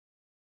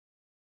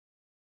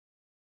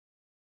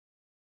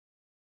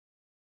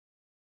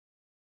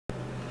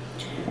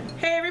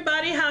Hey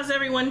everybody, how's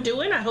everyone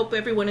doing? I hope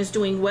everyone is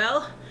doing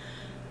well.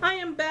 I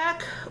am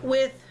back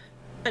with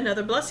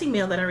another blessing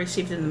mail that I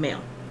received in the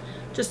mail.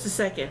 Just a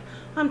second.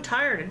 I'm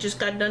tired. I just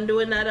got done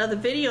doing that other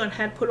video and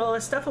had put all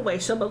that stuff away,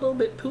 so I'm a little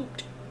bit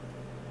pooped.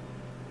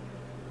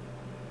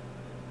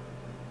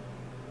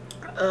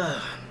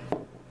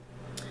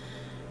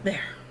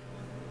 There.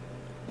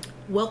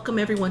 Welcome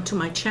everyone to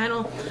my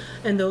channel,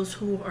 and those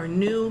who are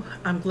new,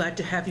 I'm glad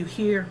to have you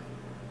here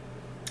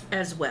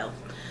as well.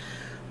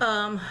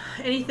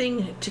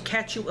 Anything to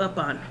catch you up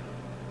on?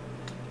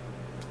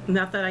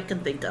 Not that I can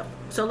think of.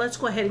 So let's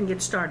go ahead and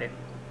get started.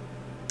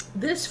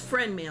 This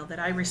friend mail that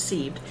I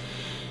received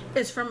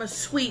is from a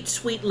sweet,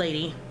 sweet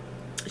lady.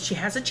 She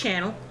has a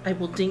channel. I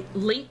will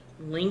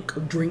link.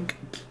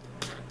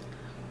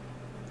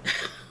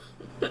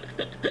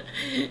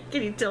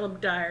 Can you tell I'm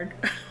tired?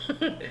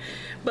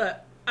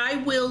 But I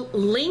will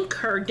link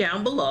her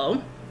down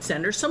below.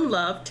 Send her some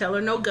love. Tell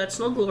her No Guts,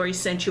 No Glory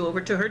sent you over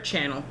to her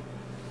channel.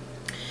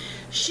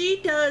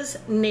 She does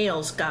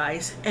nails,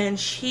 guys, and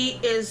she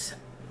is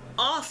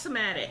awesome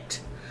at it.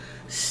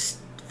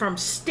 From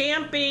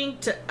stamping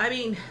to,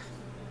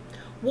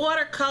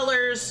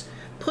 watercolors,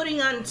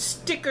 putting on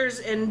stickers,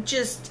 and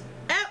just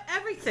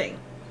everything.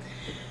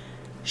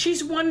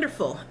 She's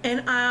wonderful.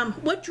 And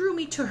what drew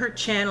me to her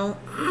channel,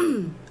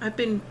 I've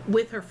been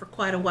with her for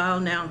quite a while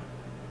now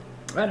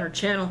on her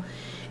channel,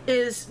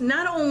 is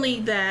not only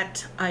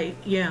that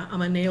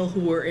I'm a nail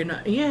whore,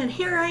 and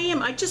here I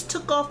am. I just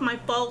took off my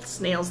false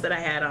nails that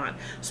I had on,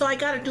 so I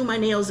got to do my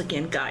nails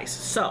again, guys.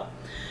 So,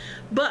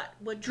 but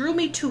what drew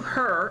me to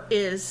her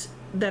is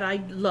that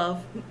I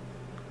love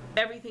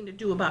everything to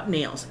do about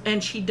nails,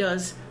 and she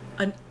does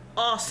an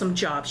awesome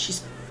job.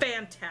 She's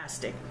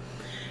fantastic.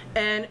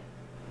 And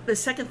the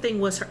second thing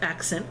was her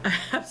accent.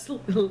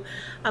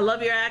 I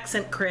love your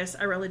accent, Chris.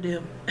 I really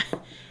do.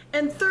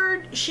 And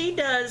third,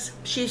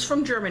 she's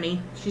from Germany.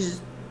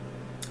 She's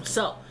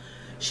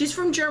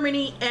from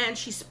Germany, and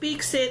she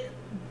speaks it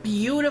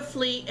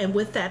beautifully, and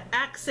with that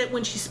accent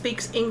when she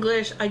speaks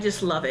English, I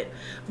just love it.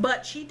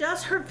 But she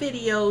does her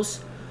videos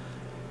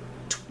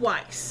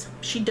twice.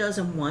 She does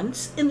them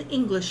once in the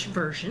English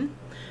version,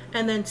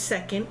 and then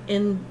second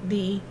in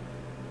the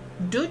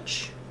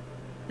Dutch.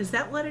 Is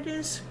that what it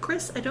is,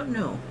 Chris? I don't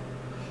know.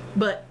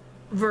 But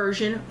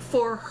version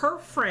for her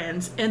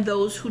friends and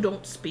those who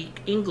don't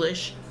speak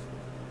English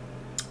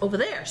over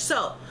there.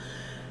 So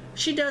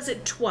she does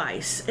it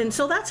twice, and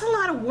so that's a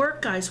lot of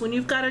work, guys, when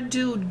you've got to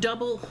do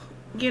double,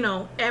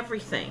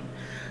 everything.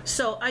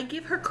 So I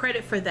give her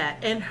credit for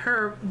that, and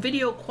her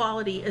video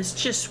quality is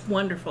just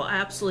wonderful. I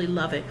absolutely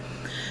love it.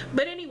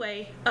 But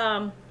anyway,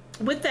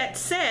 with that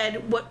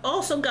said, what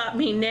also got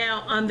me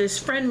now on this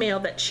friend mail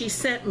that she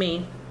sent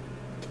me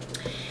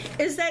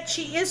is that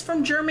she is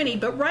from Germany,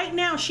 but right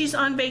now she's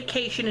on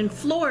vacation in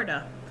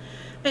Florida.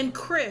 And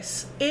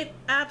Chris, it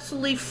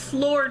absolutely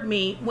floored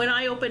me when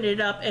I opened it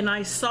up and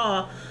I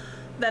saw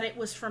that it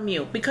was from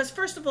you. Because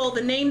first of all,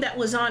 the name that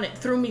was on it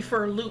threw me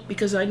for a loop,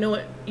 because I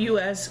know you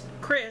as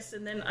Chris,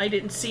 and then I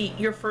didn't see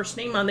your first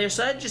name on there,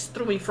 so that just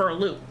threw me for a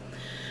loop.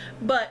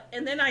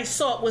 And then I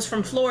saw it was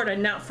from Florida,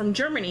 not from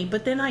Germany,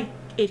 but then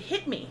it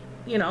hit me,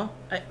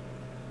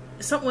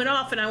 something went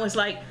off, and I was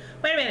like,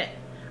 wait a minute,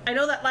 I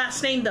know that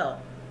last name though.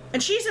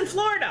 And she's in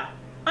Florida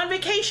on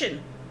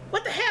vacation.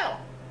 What the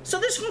hell? So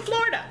this is from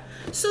Florida.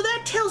 So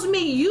that tells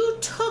me you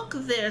took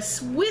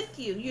this with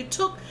you. You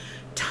took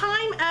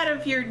time out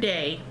of your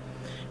day,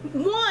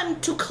 one,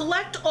 to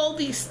collect all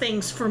these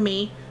things for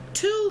me,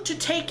 two, to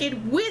take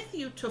it with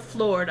you to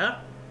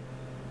Florida,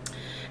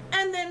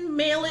 and then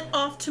mail it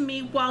off to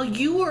me while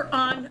you were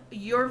on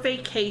your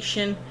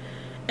vacation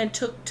and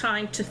took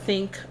time to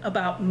think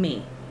about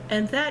me.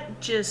 And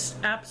that just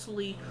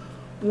absolutely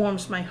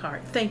warms my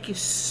heart. Thank you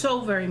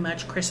so very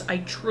much, Chris. I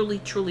truly,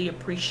 truly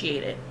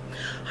appreciate it.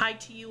 Hi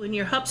to you and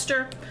your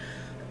hubster.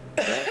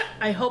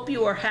 I hope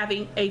you are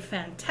having a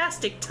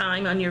fantastic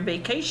time on your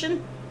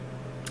vacation.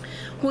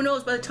 Who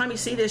knows, by the time you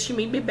see this, you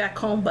may be back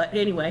home, but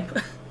anyway.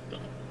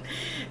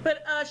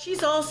 But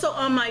she's also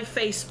on my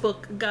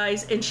Facebook,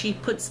 guys, and she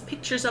puts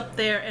pictures up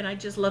there, and I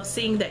just love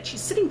seeing that.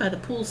 She's sitting by the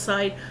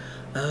poolside.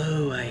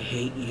 Oh, I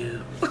hate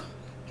you.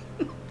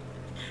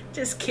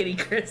 Just kidding,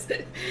 Chris.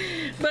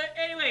 But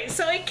anyway,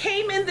 so it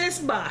came in this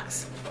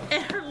box,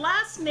 and her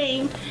last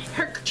name,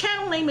 her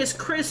channel name is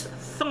Chris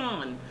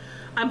Thon.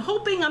 I'm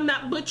hoping I'm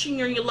not butchering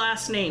your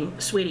last name,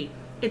 sweetie.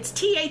 It's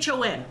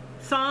T-H-O-N.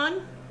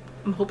 Thon.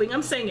 I'm hoping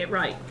I'm saying it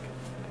right.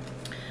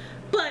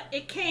 But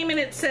it came and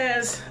it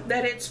says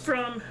that it's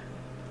from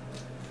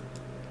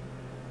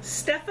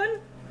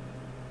Stefan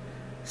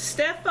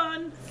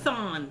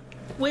Thon,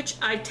 which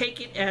I take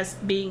it as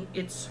being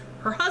it's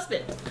her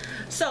husband.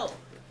 So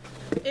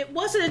it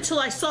wasn't until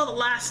I saw the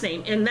last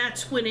name, and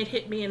that's when it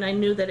hit me, and I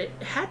knew that it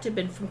had to have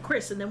been from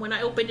Chris. And then when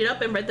I opened it up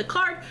and read the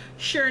card,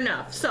 sure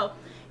enough. So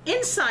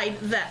inside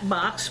that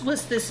box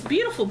was this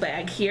beautiful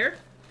bag here.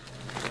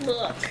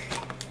 Look.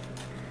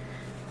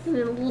 And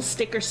then a little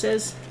sticker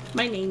says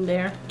my name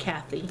there,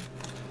 Kathy.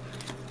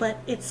 But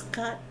it's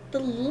got the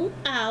little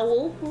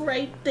owl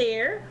right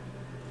there.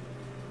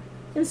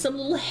 and some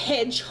little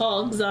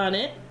hedgehogs on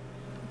it.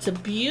 It's a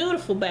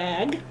beautiful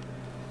bag.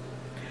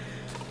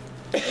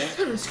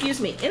 Excuse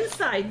me.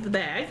 Inside the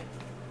bag,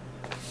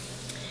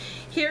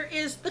 here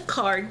is the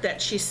card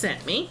that she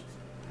sent me.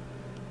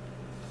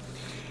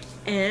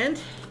 And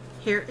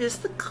here is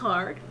the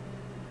card.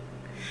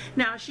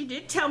 Now, she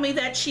did tell me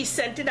that she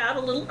sent it out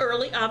a little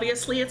early.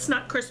 Obviously, it's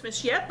not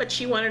Christmas yet, but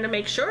she wanted to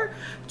make sure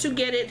to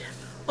get it,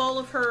 all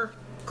of her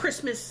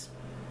Christmas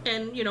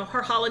and, you know,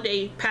 her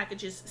holiday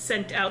packages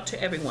sent out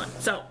to everyone.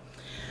 So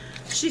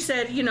she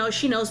said, you know,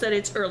 she knows that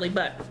it's early,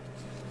 but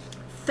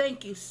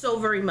thank you so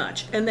very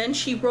much. And then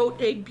she wrote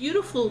a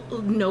beautiful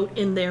note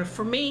in there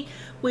for me,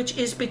 which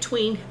is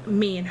between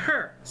me and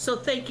her. So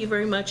thank you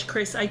very much,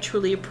 Chris. I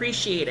truly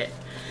appreciate it.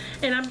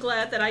 And I'm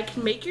glad that I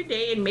can make your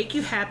day and make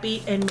you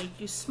happy and make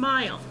you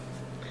smile.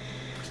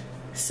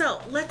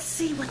 So let's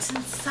see what's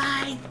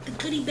inside the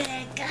goodie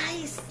bag,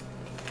 guys.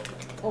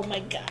 Oh my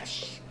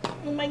gosh.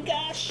 Oh my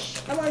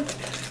gosh. I'm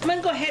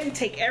gonna go ahead and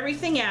take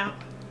everything out.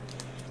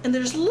 And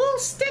there's little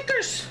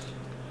stickers.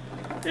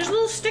 There's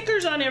little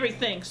stickers on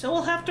everything. So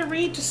we'll have to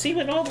read to see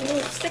what all the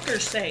little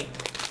stickers say.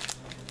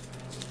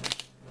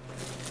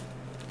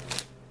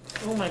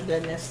 Oh my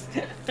goodness.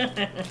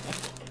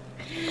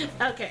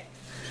 Okay.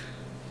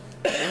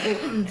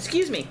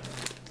 Excuse me.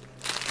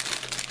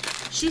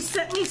 She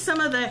sent me some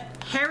of the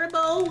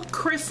Haribo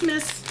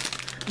Christmas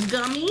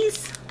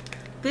gummies.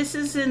 This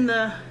is in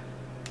the,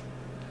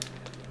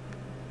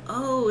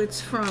 oh,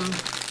 it's from,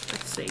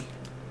 let's see.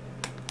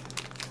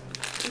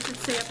 What does it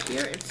say up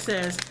here? It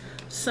says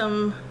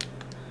some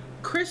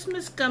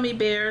Christmas gummy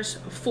bears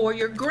for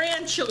your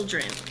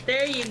grandchildren.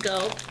 There you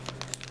go.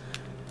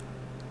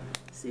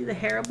 See the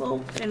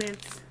Haribo? And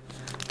it's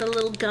the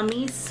little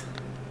gummies.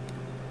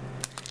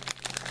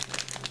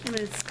 And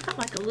it's got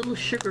like a little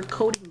sugar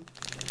coating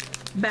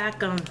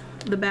back on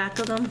the back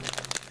of them.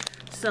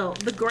 So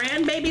the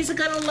grandbabies are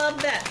gonna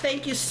love that.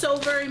 Thank you so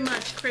very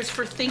much, Chris,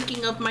 for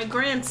thinking of my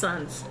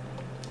grandsons.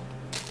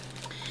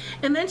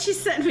 And then she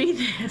sent me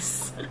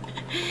this.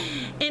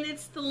 And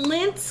it's the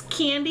Lintz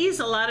candies.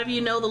 A lot of you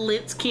know the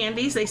Lintz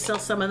candies. They sell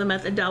some of them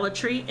at the Dollar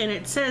Tree. And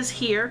it says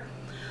here,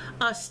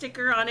 a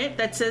sticker on it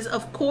that says,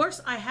 of course,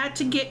 I had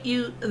to get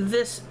you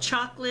this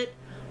chocolate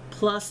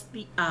plus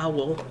the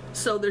owl.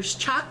 So there's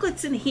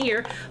chocolates in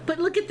here, but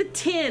look at the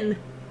tin.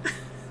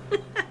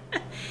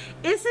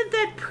 Isn't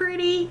that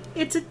pretty?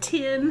 It's a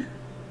tin.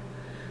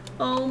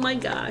 Oh my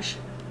gosh.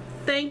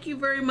 Thank you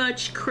very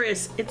much,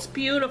 Chris. It's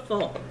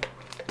beautiful.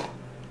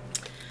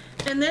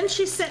 And then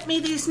she sent me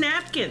these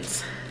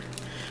napkins.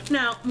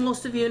 Now,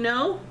 most of you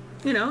know,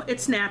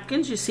 it's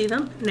napkins. You see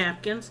them?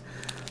 Napkins.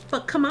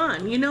 But come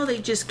on, you know they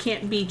just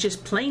can't be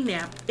just plain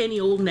any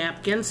old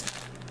napkins.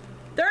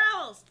 They're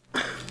owls.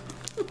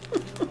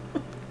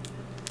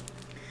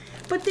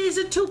 But these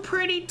are too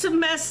pretty to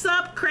mess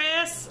up,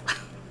 Chris.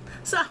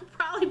 So I'll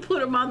probably put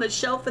them on the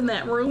shelf in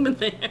that room in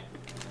there.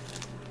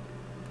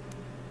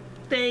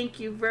 Thank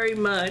you very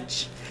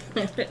much.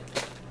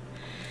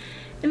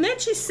 And then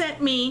she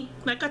sent me,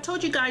 like I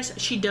told you guys,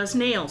 she does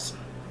nails.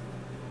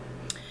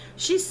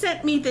 She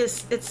sent me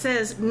this, it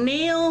says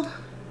nail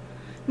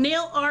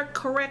art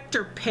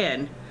corrector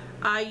pen.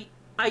 I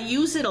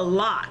use it a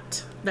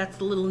lot. That's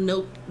the little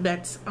note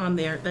that's on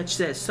there that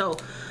says. So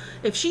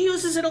if she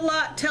uses it a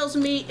lot, tells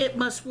me it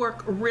must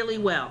work really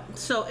well.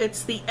 So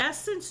it's the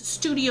Essence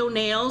Studio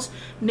Nails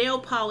Nail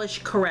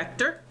Polish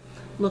Corrector.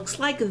 Looks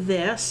like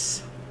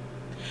this.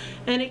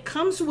 And it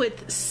comes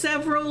with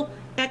several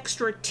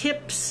extra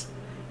tips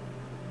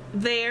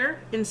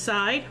there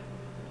inside.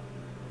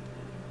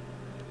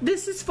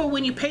 This is for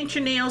when you paint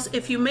your nails.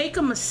 If you make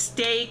a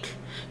mistake,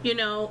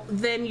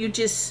 then you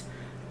just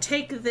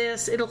take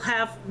this. It'll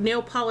have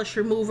nail polish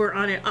remover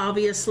on it,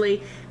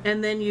 obviously,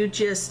 and then you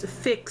just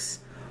fix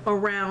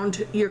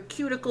around your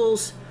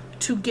cuticles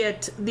to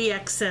get the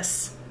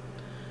excess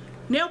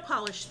nail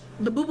polish,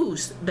 the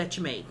boo-boos that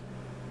you made.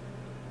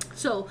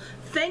 So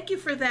thank you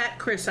for that,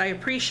 Chris. I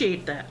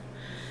appreciate that.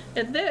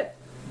 And then,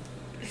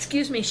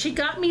 excuse me, she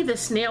got me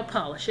this nail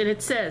polish, and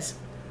it says,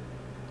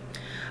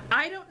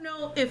 I don't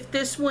know if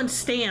this one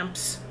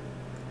stamps,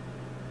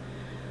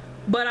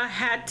 but I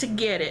had to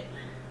get it.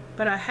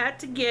 But I had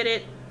to get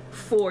it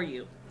for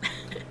you.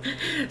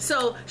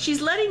 So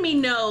she's letting me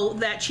know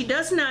that she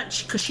does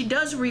not, because she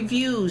does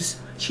reviews.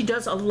 She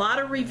does a lot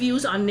of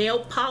reviews on nail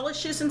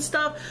polishes and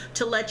stuff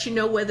to let you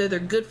know whether they're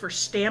good for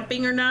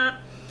stamping or not.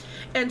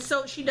 And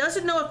so she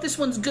doesn't know if this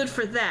one's good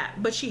for that,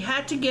 but she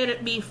had to get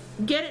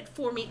it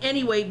for me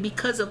anyway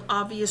because of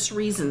obvious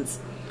reasons.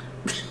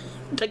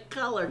 The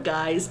color,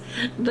 guys,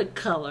 the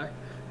color.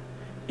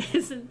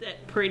 Isn't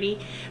that pretty?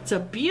 It's a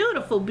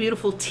beautiful,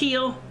 beautiful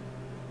teal.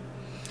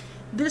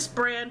 This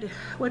brand,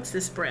 what's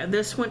this brand?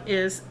 This one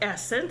is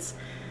Essence,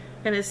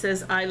 and it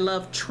says I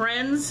love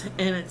trends,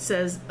 and it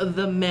says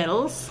the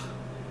metals.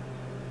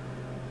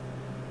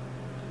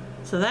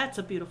 So that's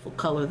a beautiful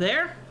color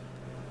there.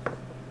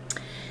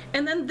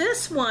 And then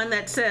this one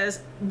that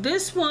says,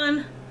 this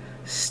one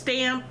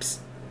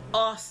stamps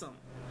awesome.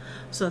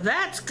 So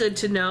that's good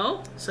to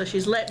know. So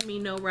she's letting me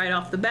know right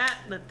off the bat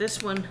that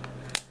this one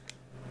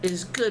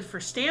is good for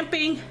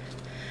stamping.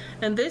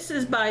 And this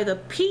is by the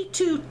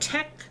P2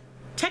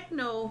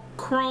 Techno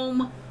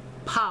Chrome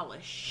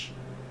Polish.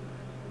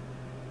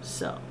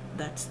 So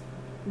that's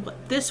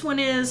what this one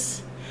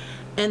is.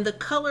 And the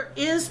color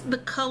is the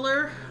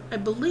color, I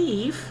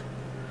believe,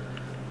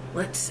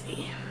 let's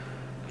see.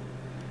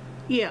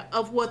 Yeah,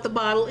 of what the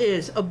bottle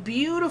is. A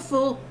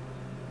beautiful,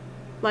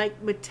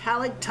 like,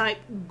 metallic type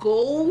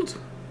gold.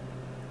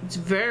 It's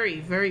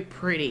very, very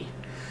pretty.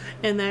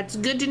 And that's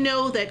good to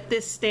know that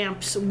this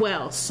stamps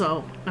well.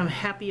 So I'm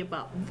happy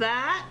about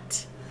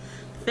that.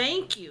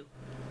 Thank you.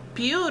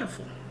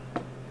 Beautiful.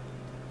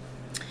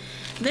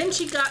 Then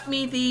she got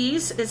me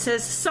these. It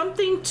says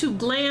something to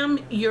glam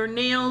your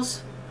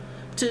nails,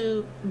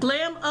 to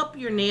glam up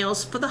your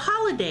nails for the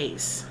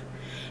holidays.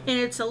 And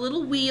it's a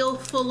little wheel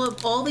full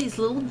of all these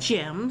little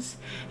gems,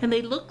 and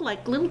they look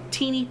like little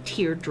teeny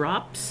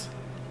teardrops.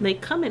 They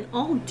come in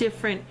all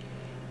different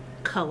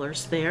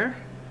colors there.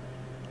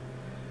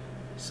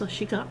 So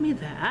she got me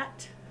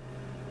that.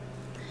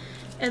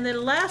 And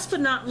then last but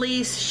not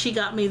least, she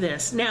got me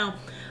this. Now,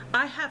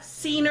 I have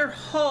seen her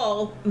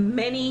haul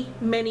many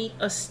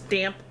a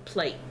stamp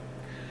plate.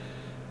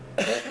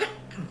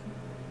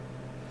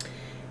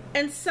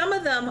 And some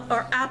of them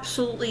are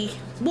absolutely,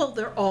 well,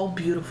 they're all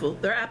beautiful.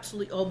 They're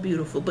absolutely all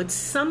beautiful. But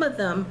some of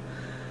them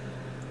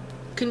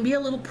can be a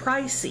little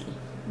pricey.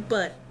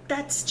 But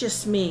that's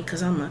just me,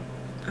 because I'm a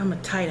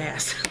tight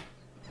ass.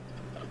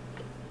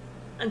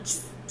 I'm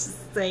just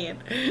saying.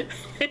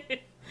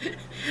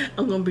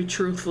 I'm going to be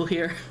truthful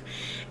here.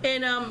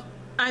 And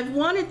I've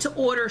wanted to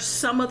order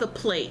some of the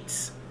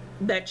plates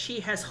that she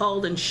has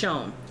hauled and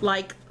shown.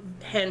 Like,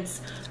 hence,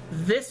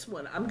 this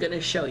one I'm going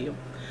to show you.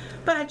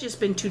 But I've just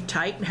been too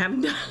tight and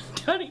haven't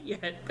done it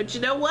yet. But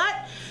you know what?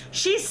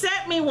 She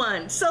sent me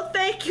one. So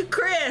thank you,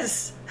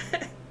 Chris.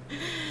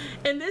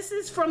 And this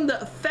is from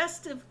the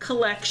festive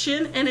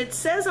collection. And it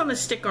says on the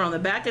sticker on the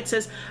back, it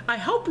says, I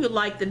hope you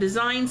like the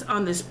designs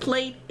on this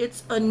plate.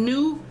 It's a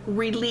new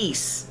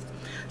release.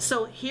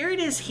 So here it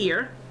is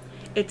here.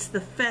 It's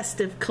the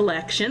festive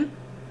collection.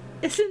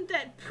 Isn't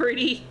that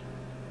pretty?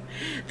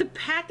 The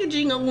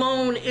packaging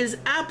alone is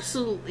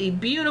absolutely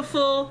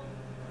beautiful.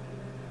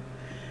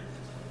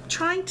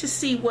 Trying to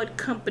see what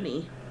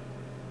company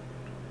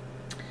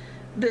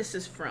this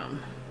is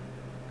from.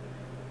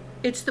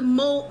 It's the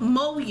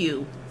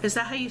Moyu. Is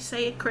that how you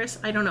say it, Chris?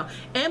 I don't know.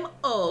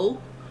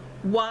 M-O-Y-O-U.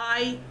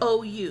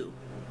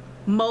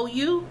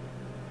 Moyu.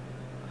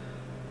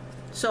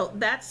 So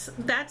that's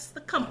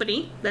the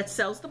company that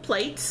sells the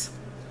plates.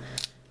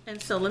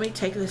 And so let me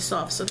take this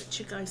off so that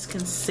you guys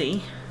can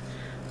see.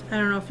 I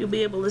don't know if you'll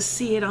be able to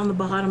see it on the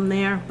bottom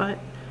there, but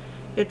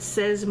it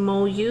says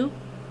Moyu.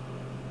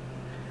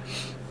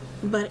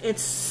 But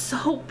it's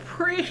so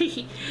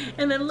pretty.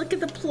 And then look at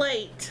the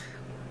plate.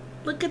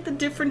 Look at the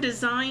different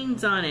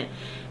designs on it.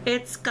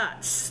 It's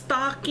got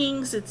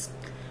stockings, it's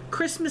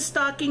Christmas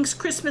stockings,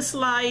 Christmas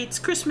lights,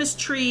 Christmas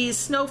trees,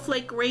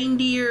 snowflake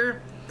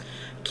reindeer,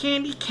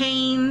 candy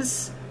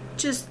canes.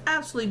 Just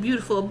absolutely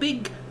beautiful. A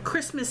big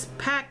Christmas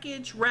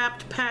package,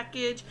 wrapped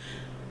package.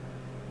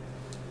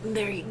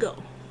 There you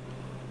go.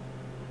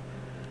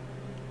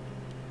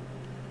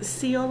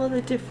 See all of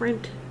the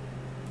different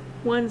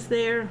ones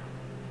there?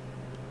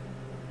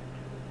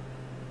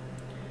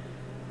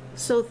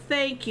 So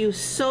thank you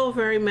so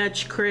very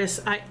much, Chris.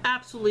 I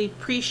absolutely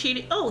appreciate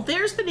it. Oh,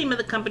 there's the name of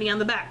the company on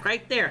the back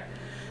right there.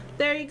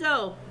 There you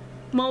go.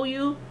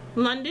 Moyu,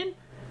 London.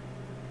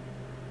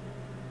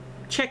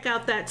 Check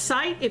out that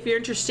site if you're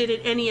interested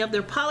in any of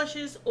their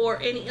polishes or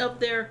any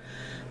of their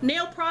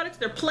nail products,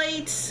 their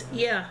plates.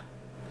 Yeah.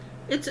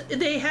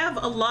 They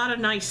have a lot of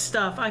nice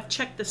stuff. I've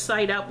checked the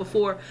site out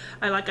before.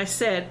 Like I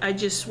said, I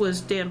just was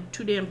too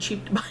damn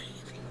cheap to buy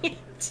it.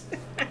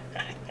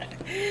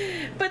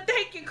 But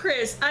thank you,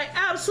 Chris. I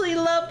absolutely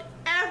loved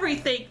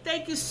everything.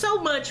 Thank you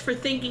so much for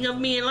thinking of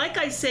me. And like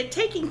I said,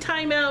 taking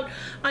time out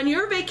on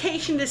your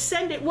vacation to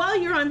send it while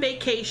you're on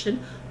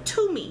vacation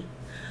to me.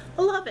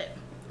 I love it.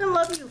 I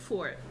love you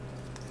for it.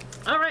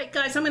 All right,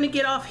 guys, I'm going to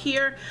get off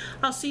here.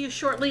 I'll see you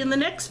shortly in the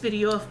next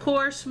video, of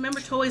course. Remember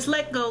to always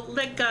let go,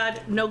 let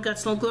God, no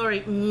guts, no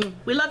glory.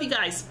 We love you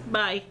guys.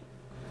 Bye.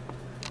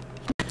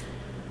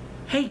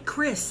 Hey,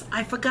 Chris,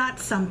 I forgot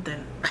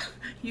something.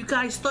 You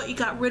guys thought you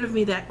got rid of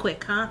me that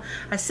quick, huh?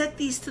 I set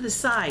these to the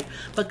side.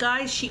 But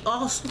guys,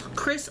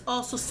 Chris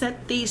also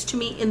sent these to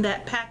me in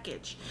that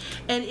package.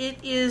 And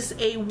it is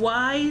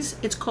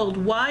it's called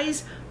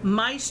Wise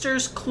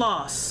Meister's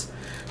Kloss.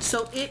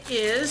 So it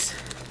has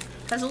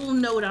a little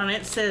note on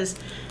it. It says,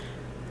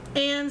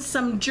 and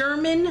some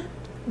German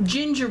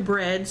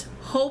gingerbreads.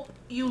 Hope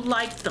you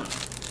like them.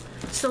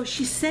 So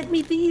she sent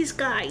me these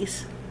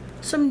guys.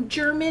 Some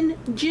German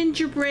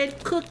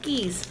gingerbread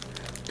cookies.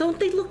 Don't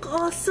they look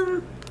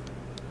awesome?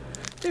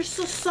 They're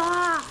so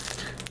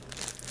soft.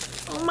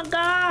 Oh my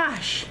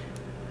gosh.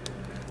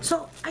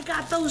 So I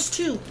got those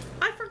too.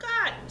 I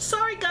forgot.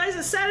 Sorry guys,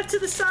 I set it to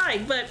the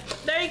side, but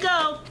there you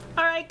go.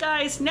 All right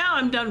guys, now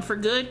I'm done for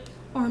good.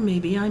 Or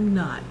maybe I'm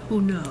not.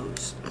 Who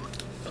knows?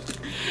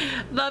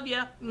 Love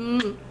ya.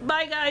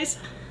 Bye guys.